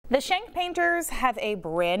The Shank Painters have a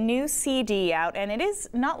brand new CD out, and it is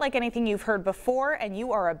not like anything you've heard before, and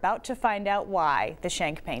you are about to find out why. The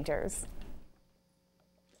Shank Painters.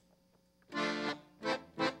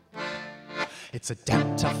 It's a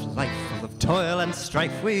damn tough life full of toil and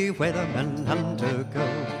strife we weathermen undergo.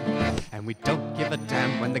 And we don't give a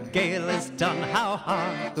damn when the gale is done how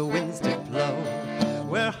hard the winds did blow.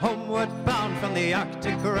 We're homeward bound from the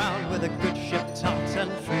Arctic ground with a good ship taut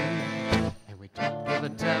and free. And we don't give a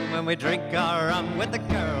damn when we drink our rum with the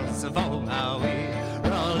girls of Old Maui.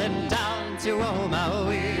 Rolling down to Old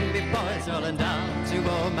Maui, me boys rolling down to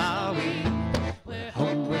Old Maui. We're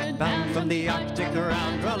homeward bound from the Arctic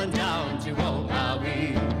ground, rolling down to Old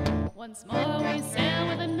Maui. Once more we sail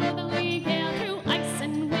with a northerly gale through ice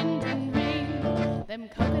and wind and rain. Them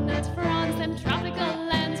coconut fronds, them tropical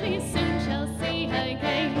lands we soon shall see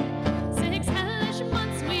again. 6 hellish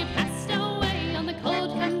months we passed away on the cold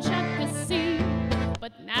Kamchatka Sea.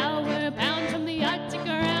 But now we're bound from the Arctic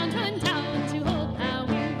ground, rolling down to Old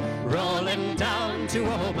Maui. Rolling down to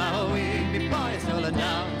Old Maui, me boys rolling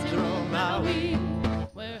down to Old Maui.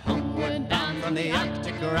 We're homeward bound From the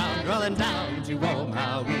Arctic ground, rolling down to Old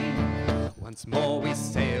Maui. Once more we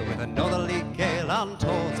sail with a northerly gale on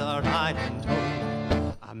towards our island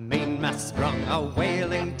home. Our mainmast sprung, our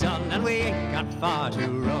whaling done, and we ain't got far to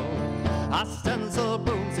row. Our stunsail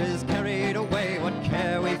booms is carried away, what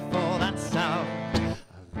care we for that sound?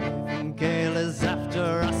 A raving gale is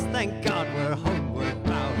after us, thank God we're homeward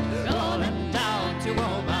bound. Rolling down to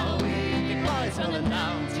Old Maui, big boys rolling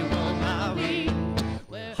down to Old Maui.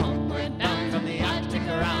 We're homeward bound from the Arctic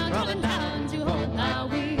ground, rolling down to Old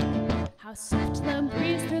Maui. How soft the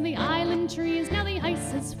breeze through the island trees, now the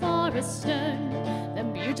ice is far astern.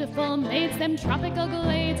 Them beautiful maids, them tropical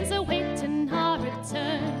glades is awaiting our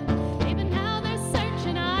return. Even now their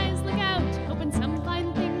searching eyes look out, hoping some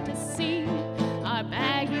fine thing to see. Our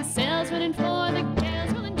baggy sails running for the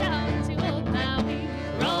gales, rolling down to Old Maui.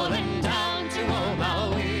 Rolling down to Old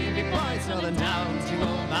Maui, big boys rolling down to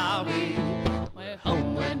Old Maui. We're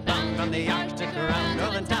homeward bound From the Arctic ground,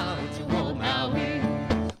 rolling down to Old Maui.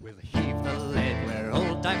 We'll heave the lead where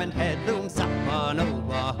old Diamond Head looms up on Old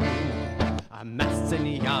Wahoo. Our masts and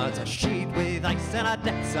yards are sheeted with ice, and our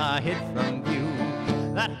decks are hid from view.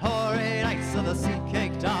 That horrid ice of the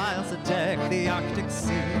sea-caked isles that deck the Arctic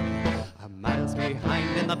Sea are miles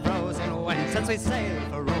behind in the frozen wind since we sailed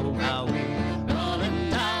for Old Maui. Rolling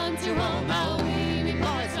down to Old Maui, we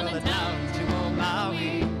boys rolling down to Old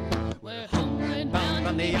Maui. We're homeward bound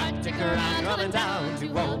From the Arctic ground, rolling down to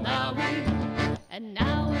Old Maui. And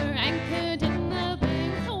now we're anchored in the bay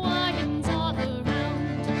with Hawaiians all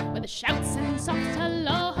around, with the shouts and soft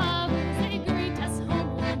aloha they greet us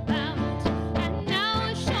homeward bound. And now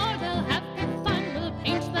ashore they'll have good fun, we'll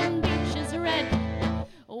paint them beaches red,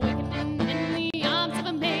 awakening in the arms of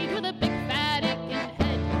a maid with a big fat aching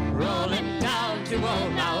head. Rolling down to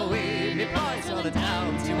Old Maui, me boys rolling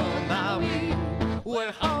down to Old Maui.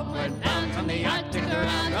 We're homeward bound from the Arctic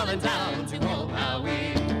ground, rolling down to Old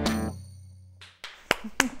Maui.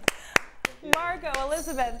 Marco,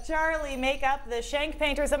 Elizabeth, Charlie make up the Shank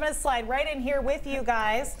Painters. I'm going to slide right in here with you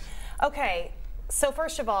guys. Okay, so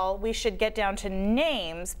first of all, we should get down to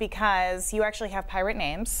names because you actually have pirate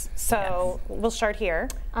names. So we'll start here.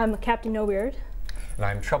 I'm Captain No Weird. And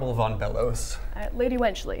I'm Trouble Von Bellows. Lady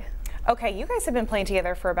Wenchley. Okay, you guys have been playing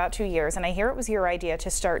together for about 2 years, and I hear it was your idea to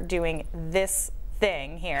start doing this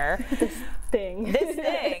thing here. This thing. This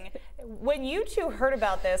thing. When you two heard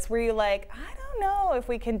about this, were you like, I don't know if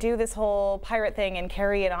we can do this whole pirate thing and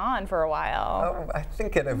carry it on for a while? I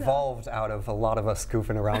think it evolved out of a lot of us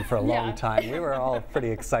goofing around for a long time. We were all pretty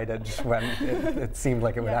excited when it seemed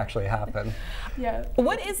like it would actually happen. Yeah.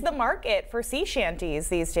 What is the market for sea shanties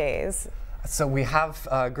these days? So we have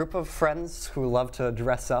a group of friends who love to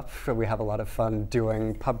dress up. We have a lot of fun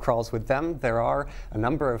doing pub crawls with them. There are a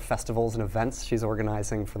number of festivals and events she's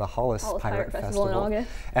organizing for the Hollis Pirate Festival in August.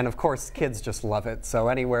 And of course, kids just love it. So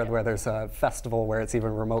anywhere where there's a festival where it's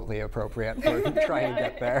even remotely appropriate, we're trying to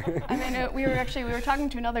get there. I mean, we were talking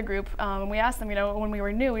to another group, and we asked them, when we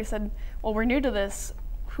were new, we said, well, we're new to this.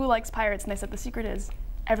 Who likes pirates? And they said the secret is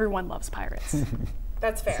everyone loves pirates.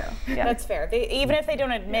 That's fair. So, yeah. That's fair. Even if they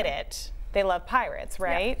don't admit it. They love pirates,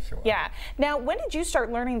 right? Yeah, sure. Yeah. Now, when did you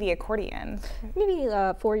start learning the accordion? Maybe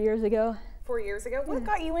 4 years ago. 4 years ago? What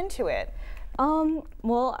got you into it?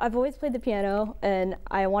 Well, I've always played the piano, and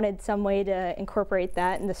I wanted some way to incorporate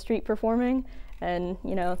that in the street performing. And,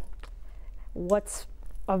 what's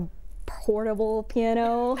a portable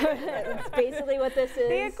piano. That's basically what this is.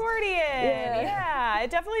 The accordion. Yeah,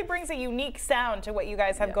 it definitely brings a unique sound to what you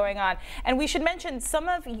guys have going on. And we should mention some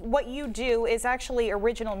of what you do is actually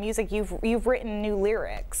original music. You've written new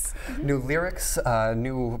lyrics. New lyrics,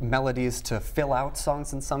 new melodies to fill out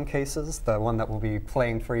songs in some cases. The one that we'll be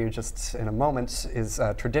playing for you just in a moment is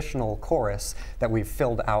a traditional chorus that we've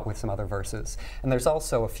filled out with some other verses. And there's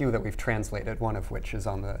also a few that we've translated, one of which is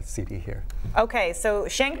on the CD here. Okay, so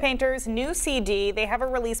Shank Painters, new CD. They have a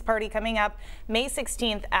release party coming up May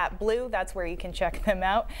 16th at Blue. That's where you can check them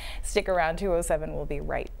out. Stick around, 207. We'll be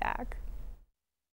right back.